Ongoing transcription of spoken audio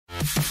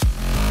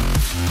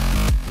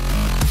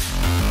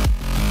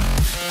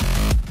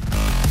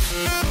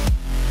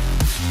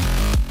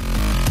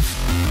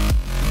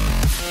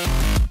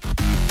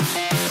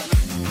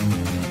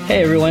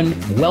Hey everyone,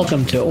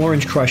 welcome to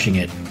Orange Crushing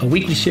It, a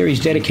weekly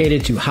series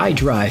dedicated to high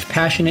drive,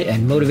 passionate,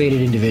 and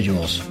motivated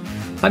individuals.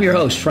 I'm your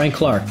host, Frank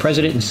Clark,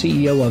 President and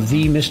CEO of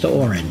The Mr.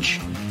 Orange.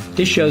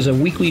 This show is a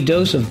weekly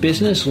dose of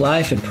business,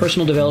 life, and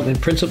personal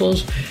development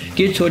principles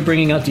geared toward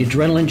bringing out the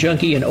adrenaline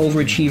junkie and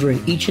overachiever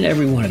in each and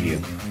every one of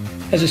you.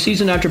 As a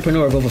seasoned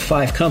entrepreneur of over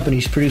 5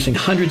 companies producing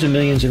hundreds of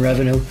millions in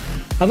revenue,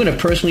 I'm going to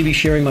personally be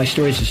sharing my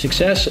stories of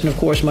success and, of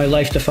course, my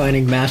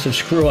life-defining massive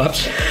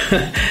screw-ups,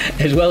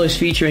 as well as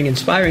featuring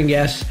inspiring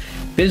guests,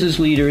 business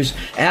leaders,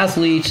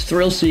 athletes,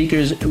 thrill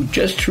seekers who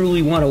just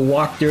truly want to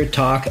walk their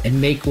talk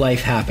and make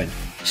life happen.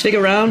 Stick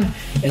around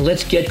and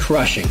let's get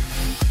crushing.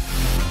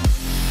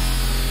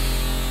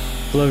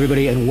 Hello,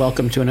 everybody, and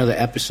welcome to another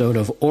episode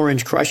of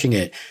Orange Crushing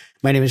It.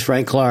 My name is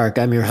Frank Clark.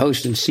 I'm your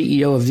host and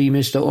CEO of The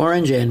Mr.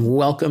 Orange, and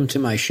welcome to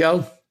my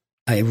show.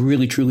 I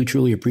really,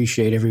 truly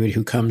appreciate everybody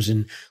who comes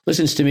and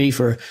listens to me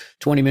for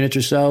 20 minutes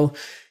or so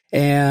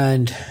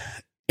and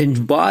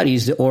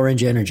embodies the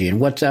orange energy. And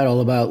what's that all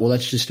about? Well,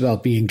 that's just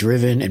about being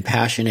driven and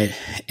passionate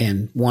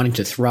and wanting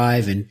to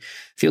thrive and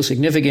feel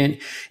significant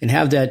and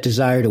have that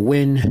desire to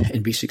win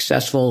and be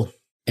successful.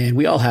 And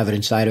we all have it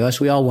inside of us.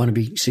 We all want to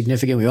be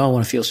significant. We all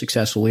want to feel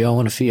successful. We all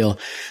want to feel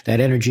that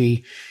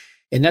energy.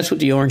 And that's what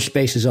the orange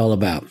space is all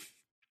about.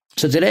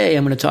 So today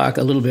I'm going to talk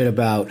a little bit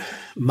about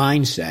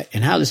mindset,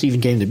 and how this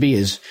even came to be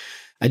is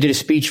I did a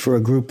speech for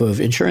a group of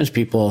insurance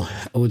people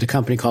with a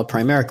company called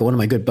Primerica. One of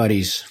my good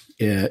buddies,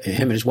 him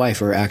and his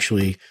wife are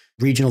actually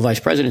regional vice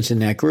presidents in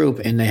that group,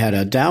 and they had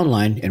a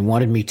downline and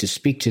wanted me to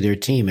speak to their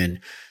team. And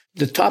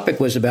the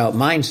topic was about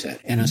mindset.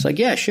 And I was like,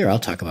 yeah, sure, I'll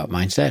talk about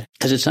mindset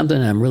because it's something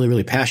that I'm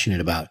really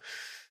passionate about.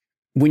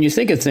 When you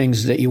think of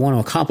things that you want to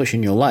accomplish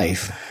in your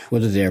life,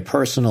 whether they're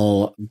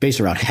personal,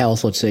 based around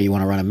health, let's say you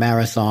want to run a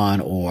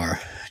marathon, or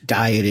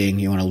dieting,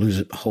 you want to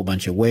lose a whole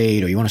bunch of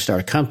weight, or you want to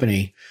start a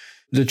company,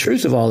 the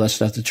truth of all that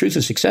stuff, the truth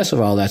of success of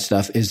all that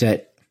stuff is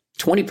that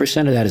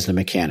 20% of that is the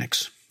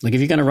mechanics. Like if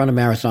you're going to run a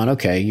marathon,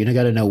 okay, you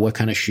got to know what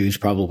kind of shoes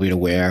probably to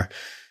wear.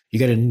 You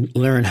got to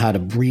learn how to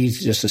breathe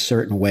just a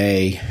certain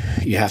way.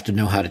 You have to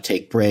know how to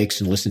take breaks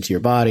and listen to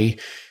your body.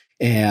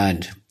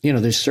 And,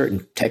 there's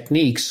certain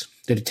techniques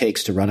that it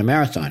takes to run a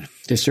marathon.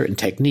 There's certain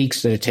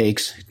techniques that it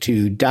takes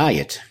to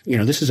diet.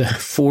 This is a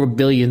 $4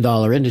 billion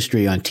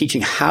industry on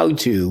teaching how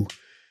to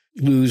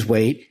lose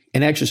weight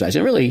and exercise.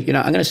 And really, I'm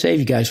going to save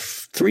you guys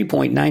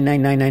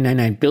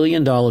 $3.999999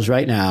 billion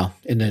right now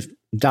in the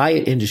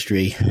diet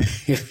industry.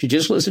 If you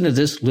just listen to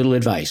this little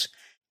advice,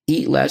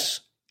 eat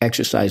less,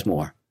 exercise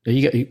more. There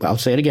you go. I'll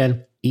say it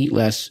again. Eat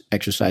less,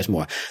 exercise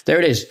more. There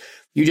it is.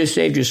 You just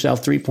saved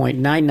yourself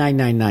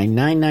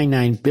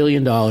 $3.9999999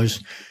 billion.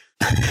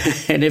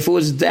 And if it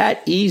was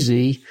that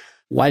easy,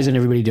 why isn't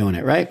everybody doing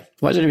it, right?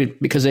 Why isn't everybody?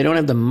 Because they don't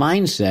have the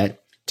mindset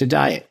to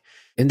diet.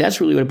 And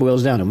that's really what it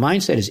boils down to.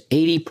 Mindset is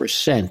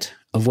 80%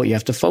 of what you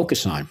have to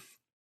focus on.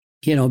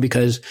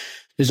 Because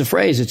there's a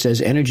phrase that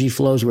says energy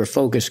flows where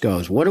focus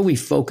goes. What are we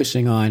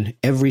focusing on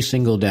every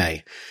single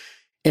day?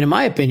 And in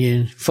my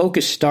opinion,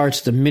 focus starts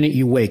the minute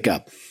you wake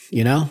up.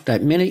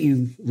 That minute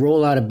you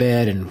roll out of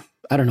bed, and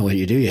I don't know what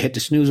you do. You hit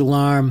the snooze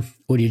alarm,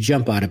 or do you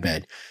jump out of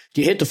bed?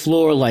 Do you hit the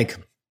floor like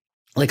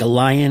a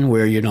lion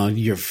where,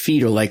 your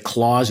feet are like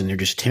claws and they're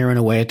just tearing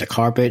away at the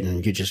carpet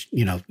and you just,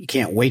 you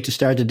can't wait to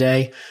start the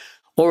day?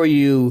 Or are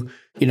you,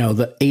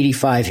 the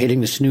 85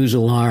 hitting the snooze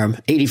alarm,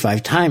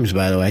 85 times,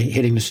 by the way,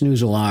 hitting the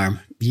snooze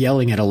alarm,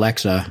 yelling at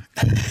Alexa,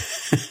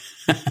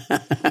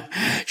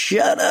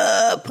 shut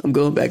up, I'm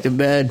going back to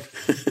bed.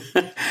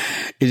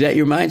 Is that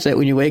your mindset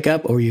when you wake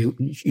up? Or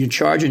you're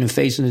charging and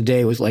facing the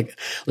day with like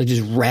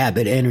just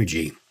rabid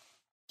energy?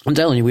 I'm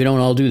telling you, we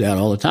don't all do that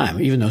all the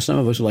time, even though some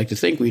of us would like to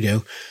think we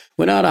do.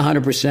 We're not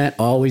 100%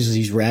 always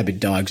these rabid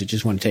dogs that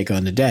just want to take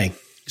on the day.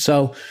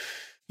 So,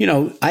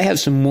 I have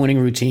some morning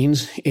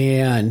routines,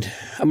 and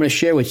I'm going to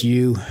share with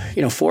you,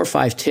 4 or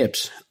 5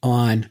 tips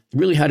on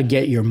really how to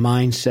get your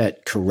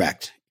mindset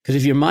correct. Because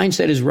if your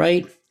mindset is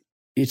right,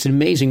 it's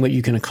amazing what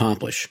you can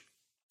accomplish.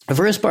 The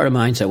first part of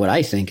mindset, what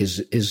I think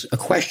is a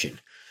question.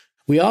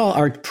 We all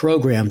are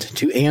programmed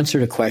to answer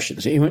to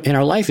questions. And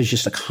our life is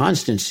just a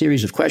constant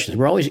series of questions.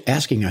 We're always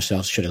asking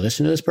ourselves, should I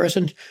listen to this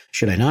person?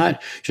 Should I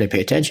not? Should I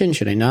pay attention?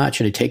 Should I not?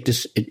 Should I take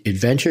this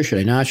adventure? Should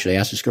I not? Should I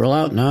ask this girl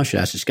out? No. Should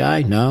I ask this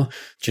guy? No.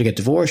 Should I get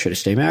divorced? Should I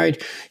stay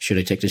married? Should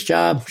I take this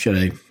job? Should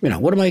I,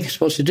 what am I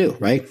supposed to do,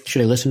 right?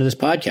 Should I listen to this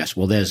podcast?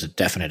 Well, there's a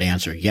definite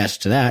answer. Yes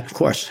to that, of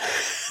course.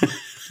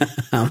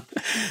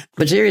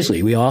 But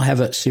seriously, we all have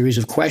a series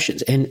of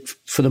questions. And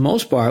for the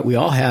most part, we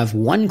all have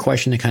one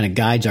question that kind of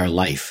guides our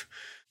life.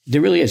 There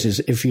really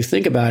is if you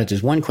think about it,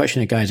 there's one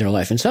question that guides our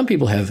life. And some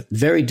people have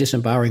very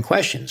disempowering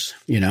questions,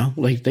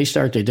 like they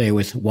start their day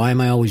with, why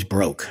am I always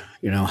broke?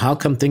 How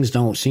come things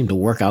don't seem to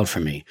work out for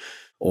me?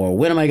 Or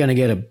when am I going to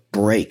get a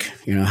break?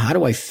 How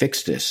do I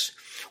fix this?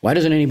 Why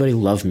doesn't anybody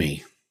love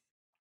me?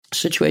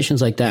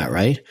 Situations like that,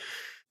 right?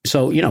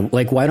 So,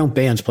 like, why don't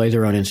bands play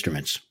their own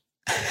instruments?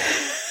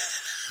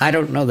 I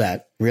don't know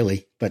that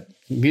really, but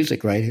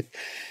music, right?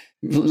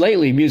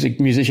 Lately,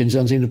 musicians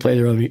don't seem to play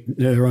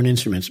their own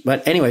instruments.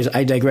 But anyways,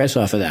 I digress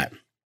off of that.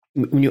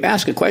 When you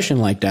ask a question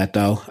like that,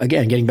 though,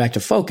 again, getting back to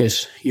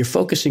focus, you're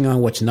focusing on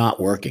what's not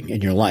working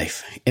in your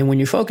life. And when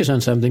you focus on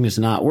something that's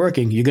not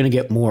working, you're going to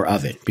get more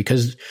of it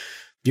because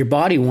your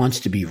body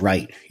wants to be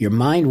right. Your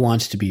mind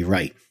wants to be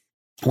right.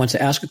 It wants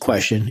to ask a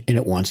question and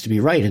it wants to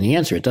be right. And the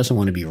answer, it doesn't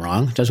want to be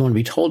wrong. It doesn't want to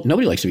be told.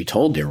 Nobody likes to be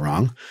told they're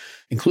wrong,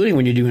 including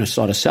when you're doing a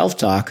sort of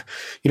self-talk.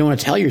 You don't want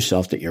to tell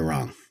yourself that you're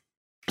wrong.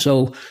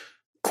 So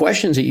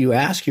questions that you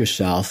ask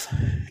yourself,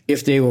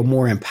 if they were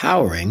more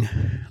empowering,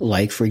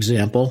 like, for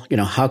example,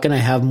 how can I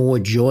have more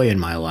joy in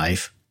my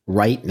life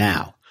right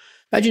now?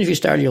 Imagine if you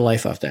started your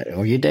life off that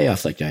or your day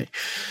off like that.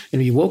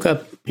 You woke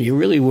up, you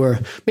really were,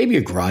 maybe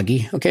you're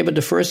groggy, okay, but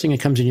the first thing that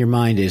comes in your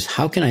mind is,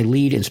 how can I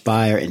lead,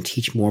 inspire, and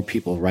teach more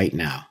people right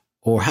now?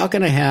 Or how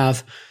can I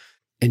have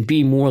and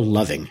be more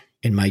loving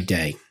in my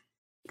day?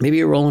 Maybe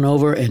you're rolling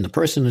over and the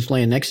person that's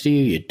laying next to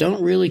you, you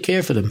don't really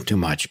care for them too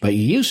much, but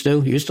you used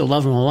to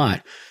love them a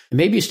lot. And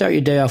maybe you start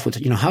your day off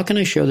with, how can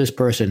I show this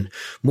person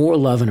more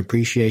love and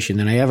appreciation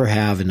than I ever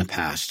have in the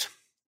past?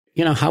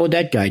 How would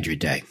that guide your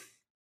day?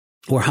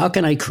 Or how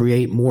can I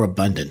create more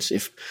abundance?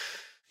 If,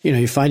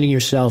 you're finding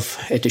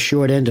yourself at the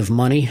short end of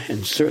money,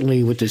 and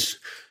certainly with this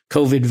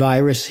COVID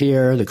virus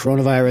here, the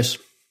coronavirus,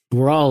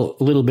 we're all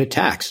a little bit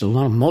taxed. Some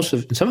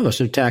of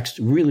us are taxed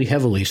really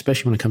heavily,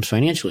 especially when it comes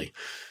financially.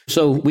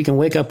 So we can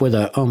wake up with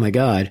oh my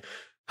God,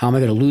 how am I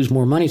going to lose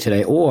more money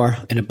today? Or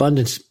an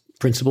abundance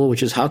principle,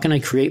 which is, how can I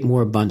create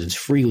more abundance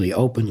freely,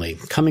 openly,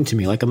 coming to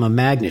me like I'm a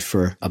magnet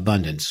for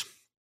abundance?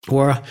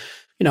 Or,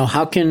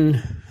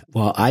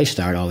 I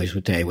start always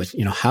with day with,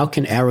 how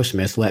can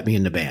Aerosmith let me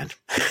in the band?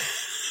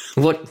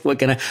 What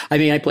can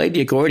I played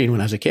the accordion when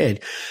I was a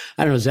kid.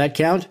 I don't know, does that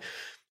count?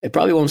 It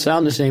probably won't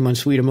sound the same on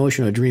Sweet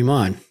Emotion or Dream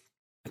On,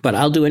 but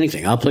I'll do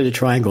anything. I'll play the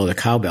triangle or the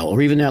cowbell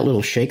or even that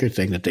little shaker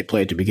thing that they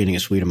play at the beginning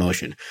of Sweet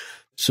Emotion.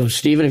 So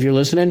Stephen, if you're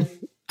listening,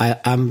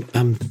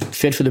 I'm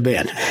fit for the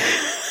band.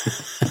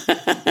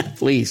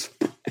 Please.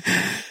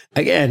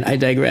 Again, I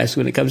digress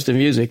when it comes to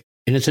music.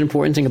 And it's an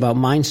important thing about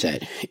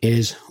mindset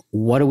is,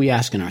 what are we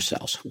asking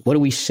ourselves? What are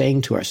we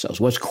saying to ourselves?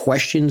 What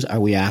questions are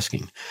we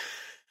asking?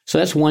 So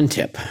that's one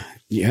tip.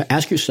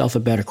 Ask yourself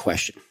a better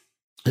question.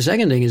 The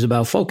second thing is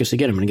about focus.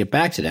 Again, I'm going to get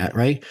back to that,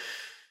 right?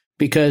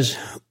 Because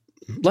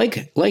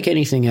like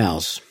anything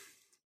else,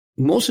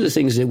 most of the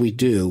things that we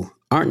do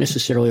aren't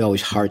necessarily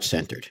always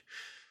heart-centered.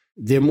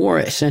 They're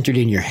more centered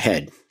in your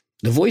head.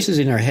 The voices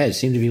in our head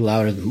seem to be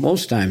louder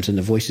most times than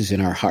the voices in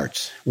our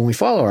hearts. When we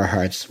follow our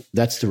hearts,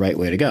 that's the right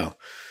way to go.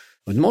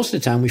 But most of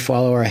the time, we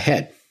follow our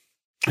head.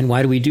 And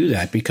why do we do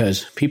that?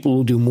 Because people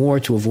will do more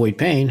to avoid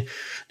pain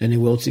than they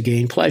will to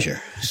gain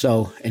pleasure.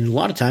 So, and a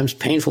lot of times,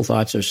 painful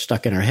thoughts are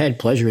stuck in our head.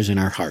 Pleasure is in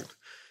our heart.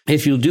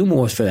 If you do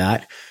more for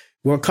that,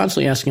 we're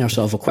constantly asking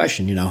ourselves a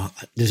question,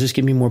 does this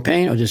give me more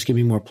pain or does this give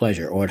me more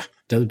pleasure? Or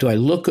do I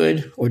look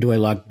good or do I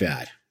look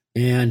bad?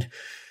 And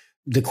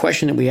the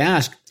question that we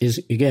ask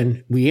is,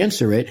 again, we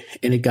answer it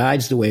and it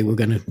guides the way we're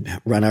going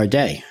to run our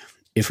day.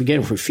 If we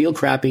feel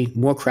crappy,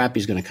 more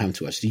crappy is going to come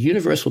to us. The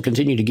universe will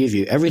continue to give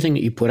you everything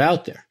that you put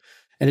out there.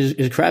 And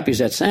as crappy as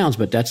that sounds,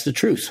 but that's the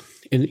truth.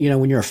 And,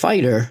 when you're a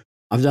fighter,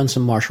 I've done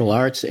some martial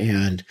arts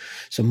and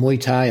some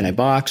Muay Thai and I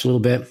box a little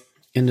bit.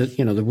 And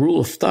the rule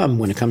of thumb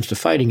when it comes to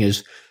fighting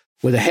is,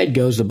 where the head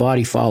goes, the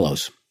body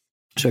follows.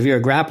 So if you're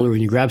a grappler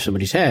and you grab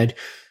somebody's head,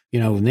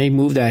 when they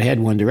move that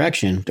head one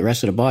direction, the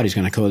rest of the body's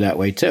going to go that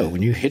way too.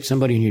 When you hit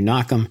somebody and you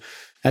knock them,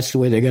 that's the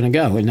way they're going to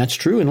go. And that's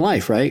true in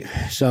life, right?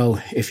 So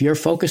if you're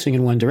focusing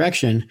in one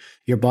direction,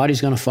 your body's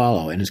going to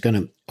follow,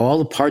 and all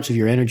the parts of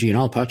your energy and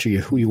all the parts of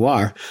who you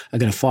are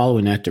going to follow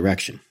in that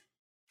direction.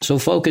 So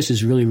focus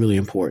is really, really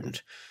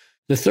important.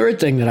 The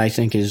third thing that I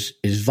think is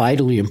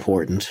vitally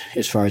important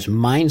as far as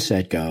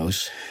mindset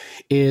goes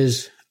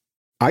is,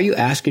 are you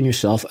asking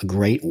yourself a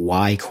great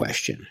why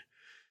question?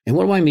 And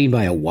what do I mean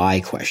by a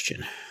why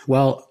question?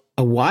 Well,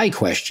 a why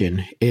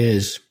question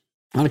is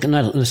not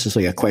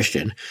necessarily a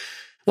question.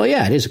 Well,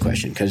 yeah, it is a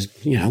question because,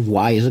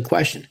 why is a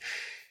question?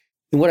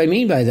 And what I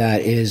mean by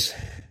that is,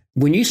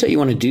 when you say you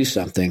want to do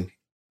something,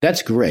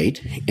 that's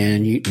great.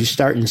 And you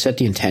start and set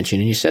the intention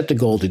and you set the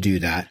goal to do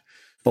that.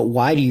 But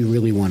why do you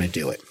really want to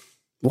do it?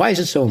 Why is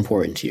it so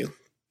important to you?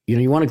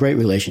 You want a great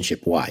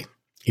relationship. Why?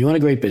 You want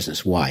a great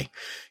business. Why?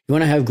 You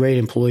want to have great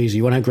employees.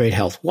 You want to have great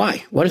health.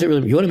 Why? What does it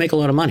really, you want to make a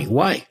lot of money.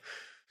 Why?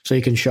 So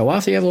you can show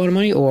off that you have a lot of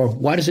money, or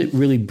why does it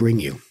really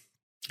bring you?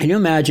 Can you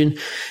imagine?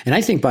 And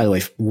I think, by the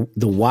way,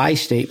 the why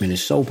statement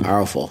is so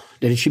powerful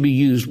that it should be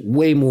used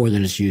way more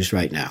than it's used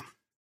right now.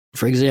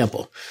 For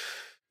example,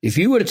 if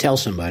you were to tell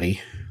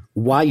somebody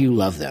why you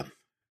love them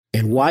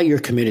and why you're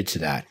committed to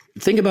that,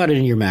 think about it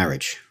in your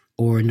marriage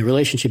or in the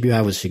relationship you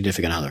have with a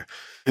significant other.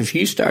 If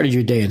you started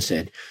your day and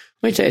said,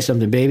 let me tell you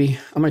something, baby,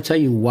 I'm going to tell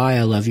you why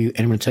I love you, and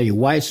I'm going to tell you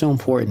why it's so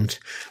important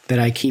that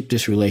I keep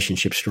this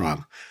relationship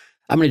strong.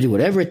 I'm going to do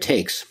whatever it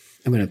takes.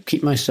 I'm going to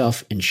keep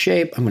myself in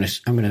shape. I'm going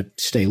to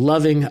stay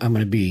loving. I'm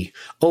going to be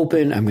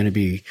open. I'm going to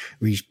be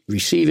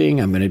receiving.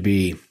 I'm going to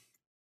be,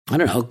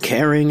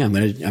 caring. I'm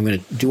going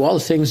to do all the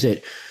things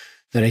that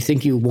I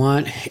think you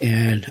want.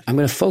 And I'm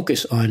going to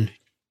focus on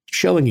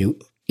showing you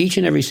each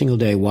and every single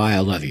day why I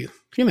love you.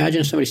 Can you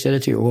imagine if somebody said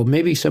it to you? Well,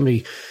 maybe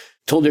somebody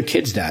told their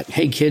kids that.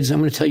 Hey, kids, I'm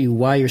going to tell you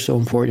why you're so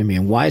important to me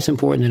and why it's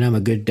important that I'm a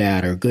good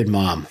dad or a good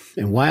mom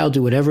and why I'll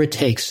do whatever it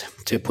takes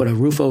to put a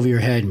roof over your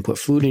head and put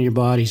food in your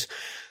bodies.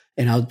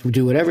 And I'll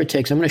do whatever it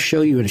takes. I'm going to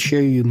show you and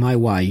share you my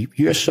why.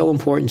 You're so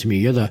important to me.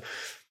 You're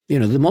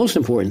the most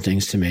important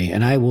things to me.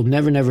 And I will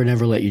never, never,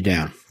 never let you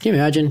down. Can you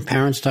imagine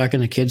parents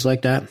talking to kids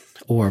like that?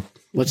 Or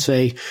let's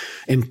say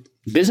in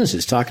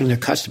businesses talking to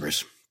their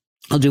customers.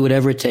 I'll do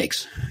whatever it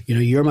takes.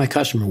 You're my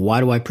customer.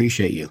 Why do I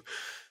appreciate you?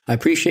 I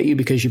appreciate you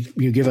because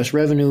you give us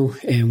revenue.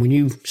 And when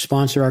you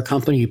sponsor our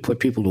company, you put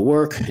people to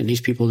work. And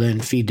these people then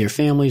feed their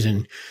families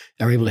and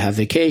are able to have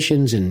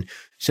vacations and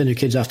send their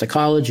kids off to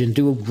college and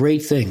do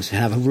great things,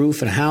 have a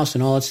roof and a house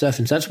and all that stuff.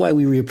 And so that's why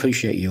we really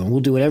appreciate you. And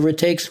we'll do whatever it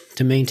takes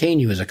to maintain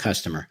you as a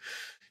customer.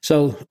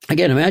 So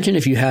again, imagine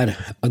if you had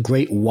a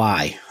great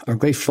why or a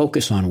great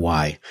focus on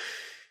why.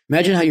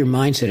 Imagine how your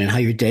mindset and how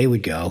your day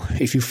would go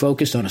if you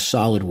focused on a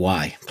solid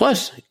why.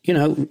 Plus,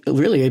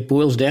 really it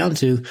boils down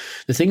to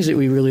the things that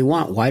we really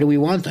want. Why do we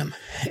want them?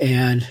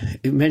 And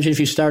imagine if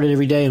you started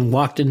every day and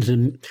walked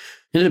into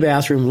the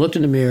bathroom, looked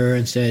in the mirror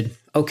and said,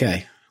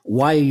 okay,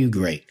 why are you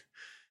great?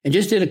 And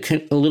just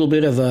did a little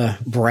bit of a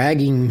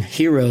bragging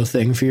hero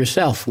thing for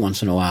yourself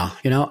once in a while.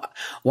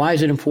 Why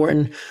is it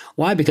important?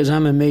 Why? Because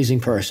I'm an amazing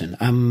person.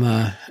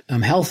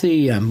 I'm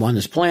healthy. I'm on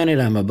this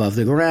planet. I'm above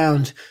the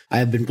ground.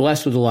 I've been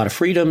blessed with a lot of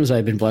freedoms.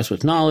 I've been blessed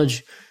with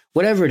knowledge,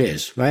 whatever it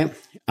is, right?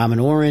 I'm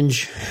an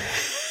orange.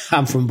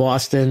 I'm from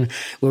Boston,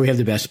 where we have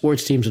the best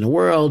sports teams in the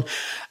world.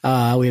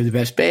 We have the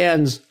best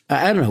bands.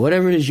 I don't know,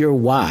 whatever it is your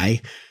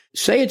why.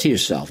 Say it to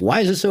yourself.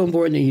 Why is it so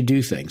important that you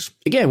do things?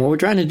 Again, what we're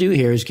trying to do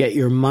here is get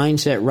your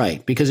mindset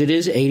right because it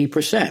is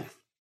 80%.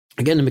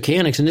 Again, the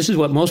mechanics, and this is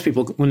what most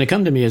people, when they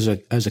come to me as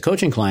a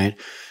coaching client,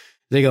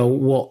 they go,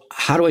 well,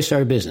 how do I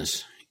start a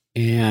business?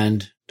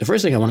 And the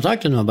first thing I want to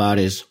talk to them about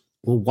is,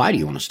 well, why do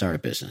you want to start a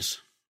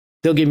business?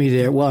 They'll give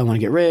me I want to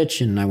get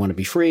rich and I want to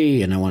be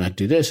free and I want to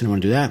do this and I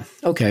want to do that.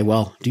 Okay,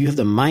 well, do you have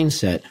the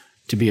mindset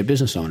to be a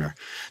business owner?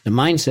 The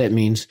mindset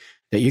means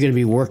that you're going to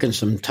be working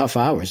some tough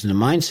hours. And the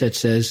mindset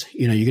says,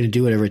 you're going to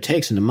do whatever it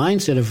takes. And the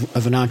mindset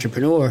of an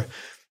entrepreneur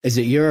is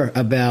that you're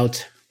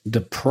about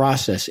the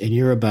process and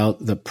you're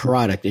about the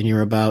product and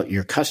you're about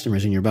your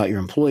customers and you're about your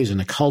employees and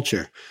the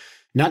culture,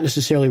 not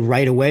necessarily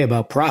right away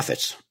about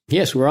profits.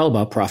 Yes, we're all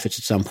about profits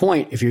at some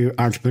point if you're an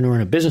entrepreneur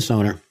and a business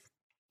owner,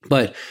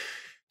 but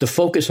the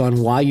focus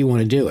on why you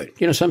want to do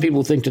it. Some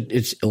people think that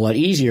it's a lot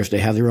easier if they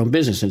have their own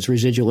business and it's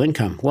residual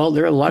income. Well,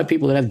 there are a lot of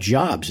people that have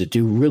jobs that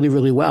do really,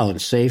 really well and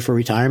save for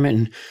retirement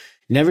and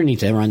never need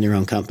to run their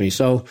own company.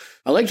 So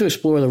I like to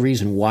explore the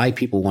reason why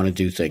people want to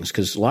do things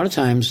because a lot of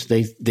times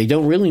they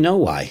don't really know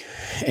why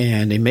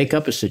and they make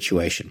up a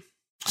situation.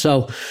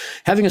 So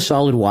having a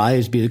solid why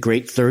is be a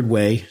great third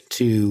way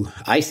to,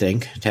 I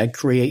think, to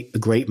create a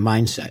great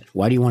mindset.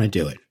 Why do you want to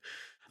do it?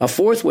 A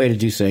fourth way to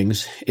do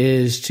things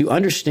is to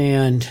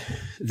understand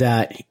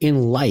that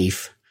in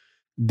life,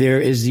 there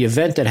is the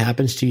event that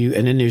happens to you,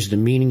 and then there's the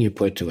meaning you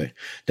put to it.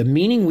 The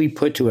meaning we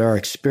put to our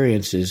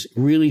experiences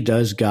really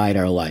does guide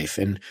our life.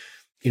 And,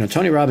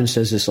 Tony Robbins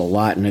says this a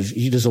lot, and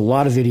there's a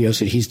lot of videos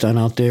that he's done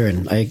out there,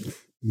 and I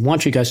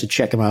want you guys to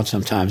check them out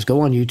sometimes. Go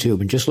on YouTube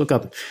and just look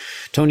up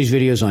Tony's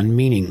videos on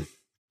meaning.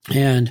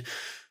 And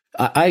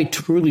I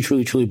truly,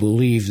 truly, truly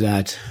believe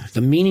that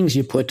the meanings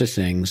you put to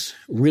things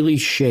really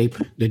shape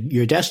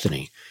your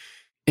destiny.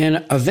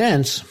 And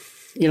events,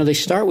 they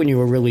start when you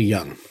were really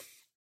young.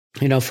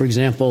 For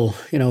example,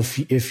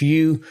 if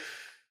you,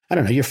 I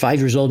don't know, you're 5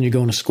 years old and you're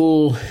going to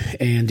school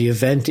and the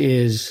event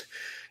is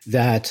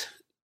that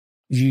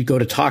you go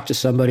to talk to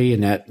somebody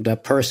and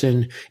that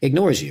person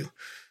ignores you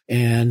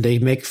and they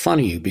make fun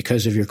of you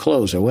because of your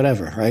clothes or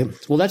whatever, right?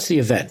 Well, that's the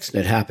event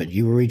that happened.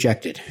 You were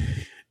rejected.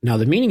 Now,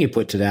 the meaning you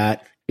put to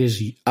that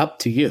is up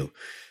to you.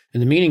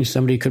 And the meaning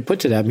somebody could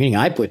put to that, meaning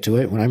I put to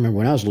it when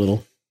I was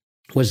little,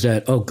 was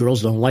that, oh,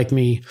 girls don't like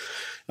me.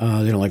 They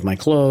don't like my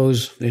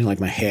clothes. They don't like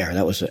my hair.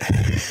 That was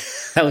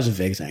a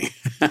big thing.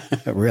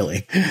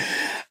 Really.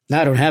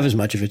 Now I don't have as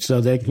much of it.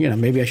 So that,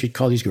 maybe I should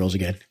call these girls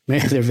again.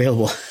 Maybe they're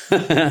available.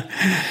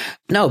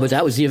 No, but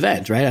that was the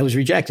event, right? I was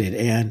rejected.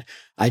 And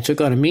I took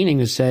on a meaning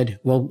that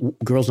said, well,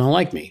 girls don't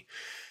like me.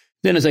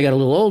 Then as I got a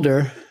little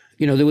older,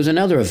 there was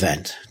another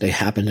event that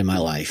happened in my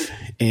life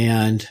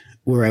and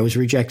where I was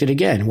rejected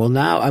again. Well,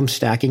 now I'm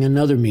stacking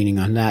another meaning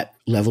on that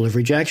level of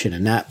rejection.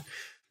 And that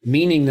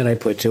meaning that I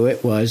put to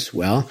it was,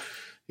 well,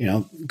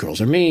 girls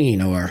are mean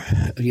or,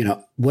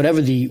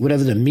 whatever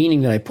the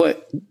meaning that I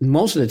put,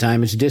 most of the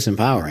time it's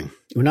disempowering.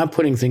 We're not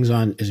putting things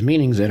on as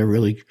meanings that are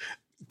really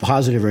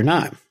positive or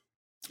not.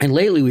 And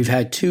lately we've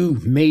had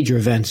two major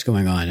events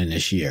going on in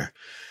this year.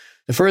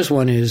 The first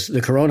one is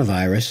the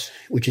coronavirus,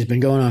 which has been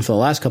going on for the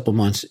last couple of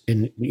months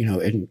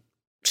in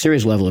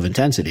serious level of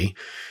intensity.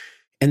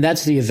 And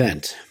that's the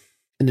event.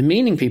 And the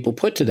meaning people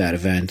put to that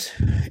event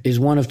is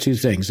one of two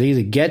things. They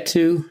either get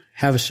to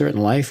have a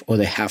certain life or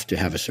they have to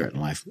have a certain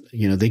life.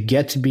 They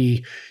get to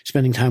be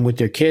spending time with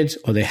their kids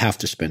or they have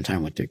to spend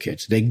time with their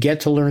kids. They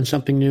get to learn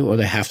something new or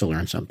they have to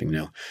learn something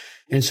new.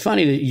 And it's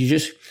funny that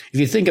if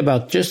you think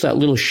about just that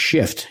little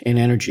shift in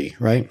energy,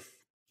 right?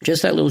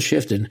 Just that little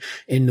shift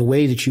in the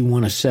way that you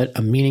want to set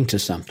a meaning to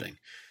something.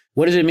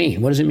 What does it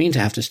mean? What does it mean to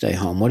have to stay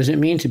home? What does it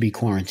mean to be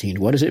quarantined?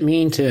 What does it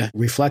mean to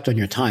reflect on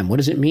your time? What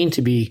does it mean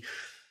to be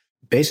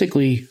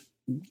basically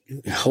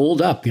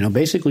hold up,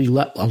 basically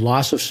a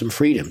loss of some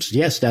freedoms?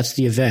 Yes, that's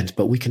the event,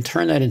 but we can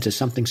turn that into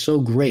something so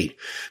great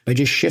by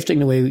just shifting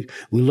the way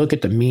we look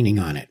at the meaning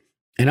on it.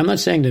 And I'm not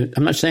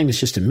saying this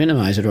just to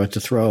minimize it or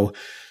to throw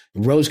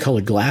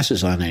rose-colored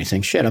glasses on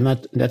anything.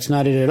 That's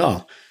not it at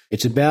all.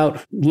 It's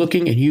about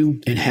looking at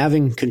you and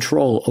having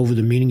control over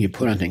the meaning you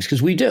put on things.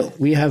 Because we do.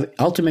 We have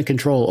ultimate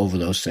control over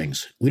those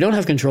things. We don't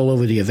have control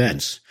over the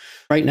events.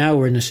 Right now,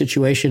 we're in a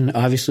situation,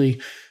 obviously,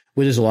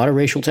 where there's a lot of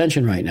racial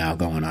tension right now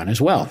going on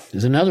as well.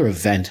 There's another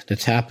event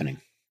that's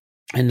happening.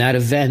 And that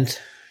event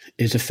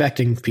is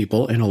affecting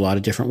people in a lot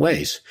of different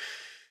ways.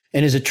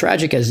 And as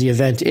tragic as the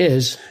event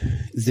is,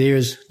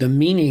 there's the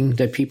meaning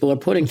that people are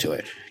putting to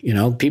it.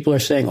 People are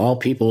saying all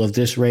people of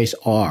this race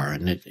are,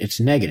 and it's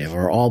negative,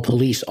 or all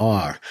police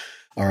are,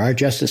 or our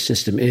justice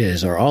system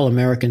is, or all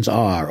Americans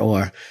are,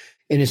 and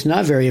it's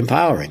not very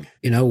empowering.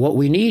 What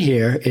we need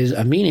here is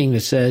a meaning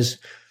that says,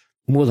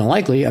 more than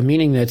likely, a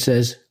meaning that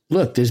says,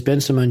 look, there's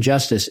been some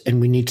injustice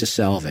and we need to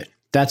solve it.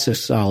 That's a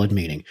solid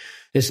meaning.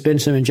 There's been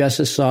some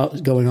injustice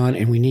going on,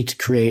 and we need to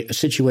create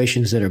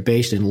situations that are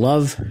based in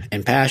love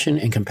and passion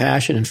and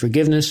compassion and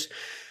forgiveness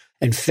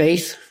and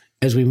faith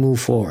as we move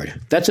forward.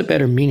 That's a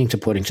better meaning to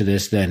put into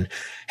this than,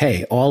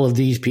 hey, all of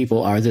these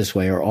people are this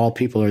way, or all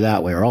people are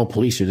that way, or all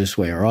police are this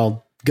way, or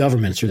all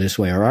governments are this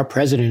way, or our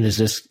president is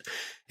this,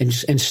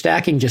 and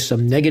stacking just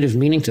some negative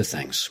meaning to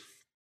things.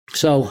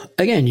 So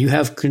again, you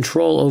have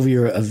control over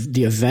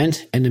the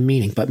event and the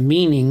meaning, but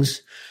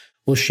meanings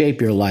will shape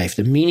your life.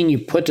 The meaning you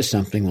put to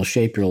something will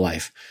shape your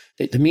life.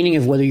 The meaning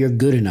of whether you're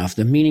good enough,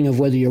 the meaning of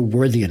whether you're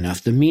worthy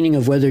enough, the meaning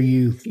of whether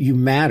you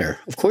matter.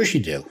 Of course you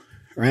do,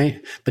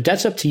 right? But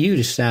that's up to you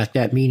to stack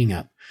that meaning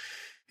up.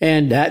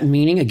 And that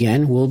meaning,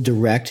 again, will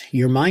direct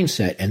your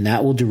mindset, and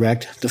that will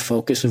direct the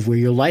focus of where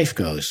your life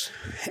goes.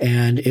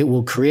 And it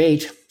will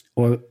create,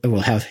 or it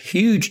will have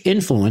huge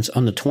influence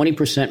on the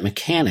 20%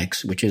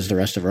 mechanics, which is the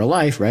rest of our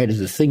life, right? Is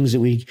the things that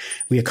we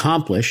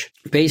accomplish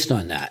based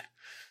on that.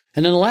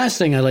 And then the last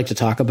thing I'd like to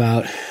talk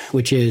about,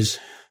 which is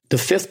the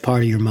fifth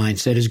part of your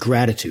mindset, is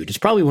gratitude. It's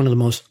probably one of the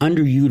most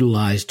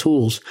underutilized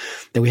tools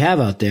that we have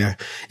out there,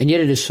 and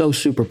yet it is so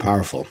super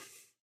powerful.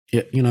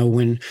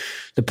 When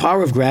the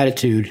power of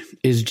gratitude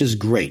is just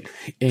great.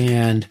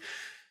 And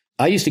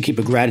I used to keep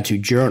a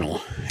gratitude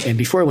journal, and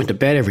before I went to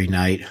bed every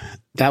night,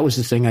 that was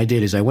the thing I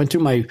did, is I went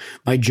through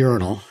my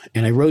journal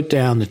and I wrote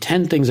down the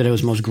 10 things that I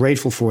was most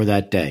grateful for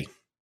that day.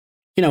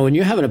 When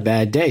you're having a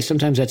bad day,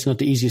 sometimes that's not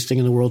the easiest thing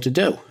in the world to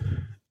do.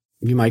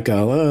 You might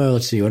go, oh,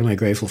 let's see, what am I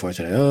grateful for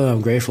today? Oh, I'm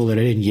grateful that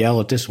I didn't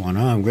yell at this one.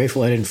 Oh, I'm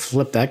grateful I didn't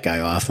flip that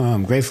guy off. Oh,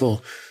 I'm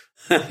grateful,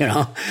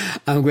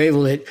 I'm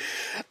grateful that,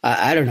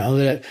 I don't know,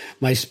 that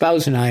my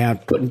spouse and I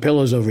aren't putting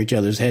pillows over each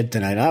other's head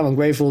tonight. I'm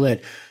grateful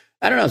that,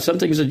 I don't know, some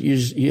things that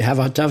you have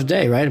a tough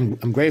day, right?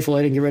 I'm grateful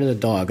I didn't get rid of the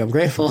dog. I'm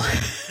grateful,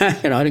 I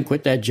didn't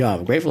quit that job.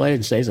 I'm grateful I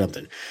didn't say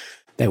something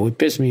that would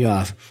piss me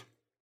off.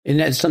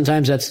 And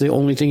sometimes that's the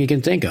only thing you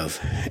can think of.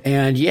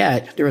 And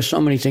yet, there are so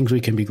many things we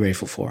can be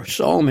grateful for.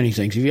 So many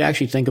things. If you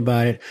actually think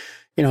about it,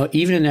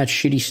 even in that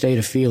shitty state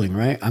of feeling,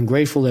 right? I'm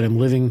grateful that I'm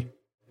living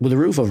with a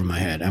roof over my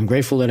head. I'm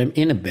grateful that I'm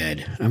in a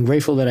bed. I'm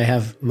grateful that I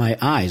have my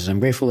eyes. I'm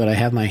grateful that I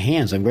have my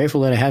hands. I'm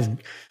grateful that I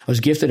was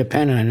gifted a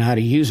pen and I know how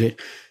to use it.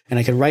 And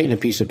I can write in a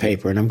piece of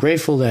paper. And I'm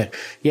grateful that,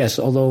 yes,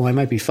 although I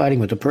might be fighting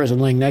with the person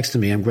laying next to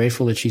me, I'm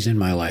grateful that she's in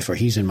my life or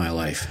he's in my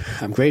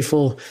life. I'm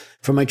grateful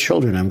for my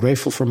children. I'm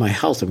grateful for my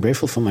health. I'm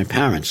grateful for my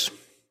parents.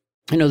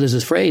 There's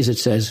this phrase that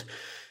says,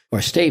 or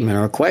a statement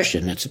or a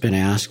question that's been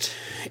asked,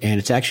 and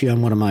it's actually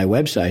on one of my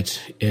websites.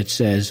 It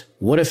says,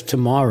 what if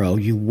tomorrow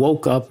you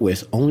woke up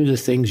with only the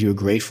things you were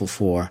grateful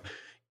for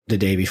the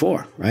day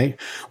before, right?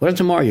 What if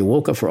tomorrow you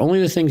woke up for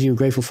only the things you were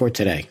grateful for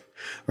today,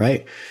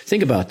 right?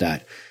 Think about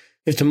that.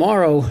 If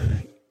tomorrow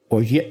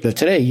or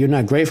today you're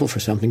not grateful for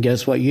something,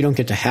 guess what? You don't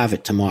get to have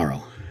it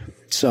tomorrow.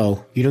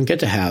 So you don't get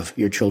to have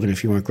your children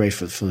if you weren't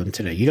grateful for them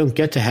today. You don't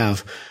get to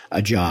have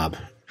a job.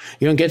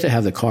 You don't get to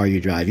have the car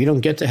you drive. You don't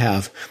get to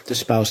have the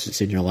spouse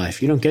that's in your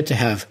life. You don't get to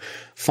have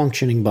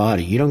functioning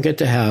body. You don't get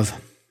to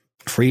have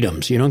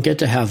freedoms. You don't get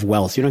to have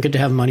wealth. You don't get to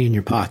have money in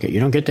your pocket. You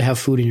don't get to have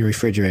food in your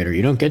refrigerator.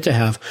 You don't get to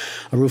have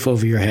a roof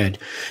over your head.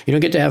 You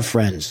don't get to have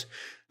friends.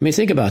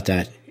 Think about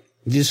that.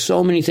 There's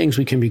so many things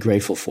we can be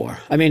grateful for.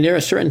 There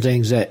are certain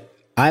things that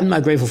I'm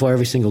not grateful for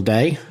every single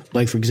day.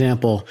 Like, for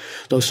example,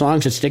 those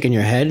songs that stick in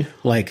your head,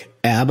 like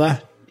ABBA,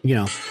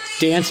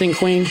 Dancing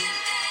Queen.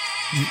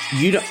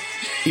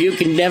 You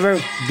can never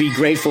be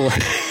grateful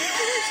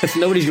if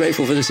nobody's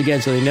grateful for this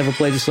again, so they never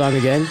play the song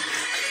again.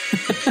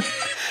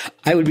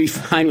 I would be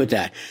fine with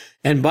that.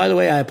 And by the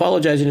way, I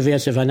apologize in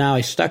advance if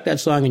I stuck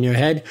that song in your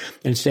head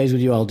and it stays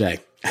with you all day.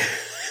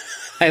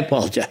 I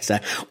apologize.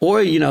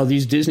 Or,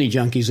 these Disney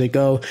junkies that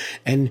go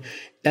and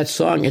that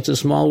song, It's a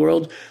Small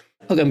World.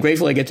 Look, I'm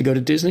grateful I get to go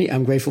to Disney.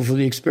 I'm grateful for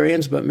the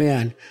experience, but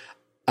man,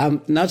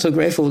 I'm not so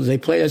grateful that they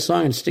play that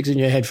song and it sticks in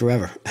your head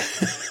forever.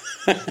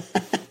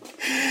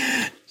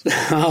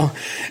 So,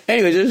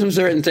 anyways, there's some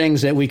certain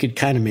things that we could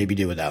kind of maybe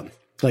do without,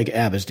 like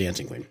ABBA's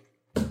Dancing Queen.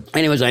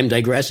 Anyways, I'm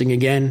digressing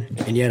again,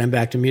 and yet I'm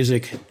back to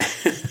music.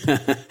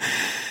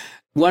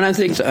 One of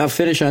the things I'll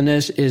finish on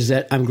this is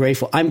that I'm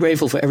grateful. I'm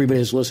grateful for everybody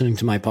that's listening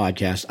to my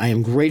podcast. I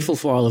am grateful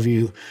for all of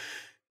you.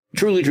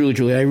 Truly, truly,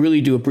 truly. I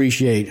really do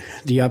appreciate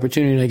the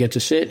opportunity I get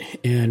to sit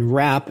and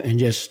rap and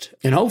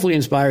hopefully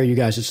inspire you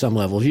guys at some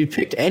level. If you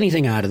picked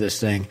anything out of this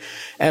thing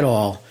at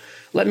all,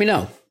 let me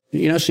know.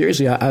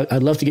 Seriously,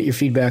 I'd love to get your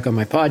feedback on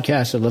my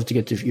podcast. I'd love to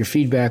get your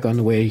feedback on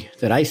the way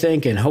that I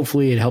think, and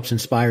hopefully it helps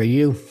inspire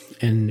you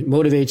and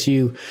motivates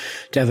you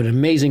to have an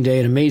amazing day,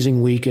 an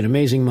amazing week, an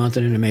amazing month,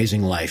 and an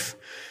amazing life.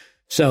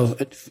 So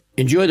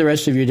enjoy the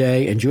rest of your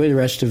day, enjoy the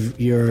rest of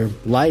your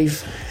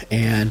life,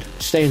 and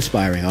stay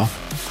inspiring, all.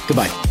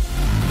 Goodbye.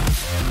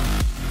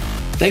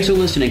 Thanks for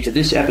listening to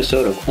this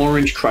episode of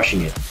Orange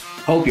Crushing It.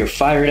 Hope you're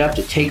fired up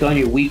to take on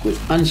your week with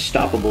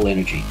unstoppable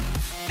energy.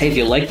 Hey, if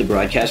you like the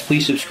broadcast,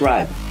 please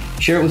subscribe,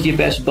 share it with your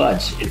best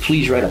buds, and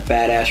please write a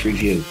badass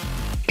review. You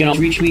can also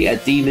reach me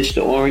at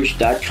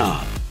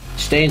themrorange.com.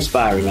 Stay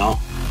inspiring,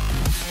 all.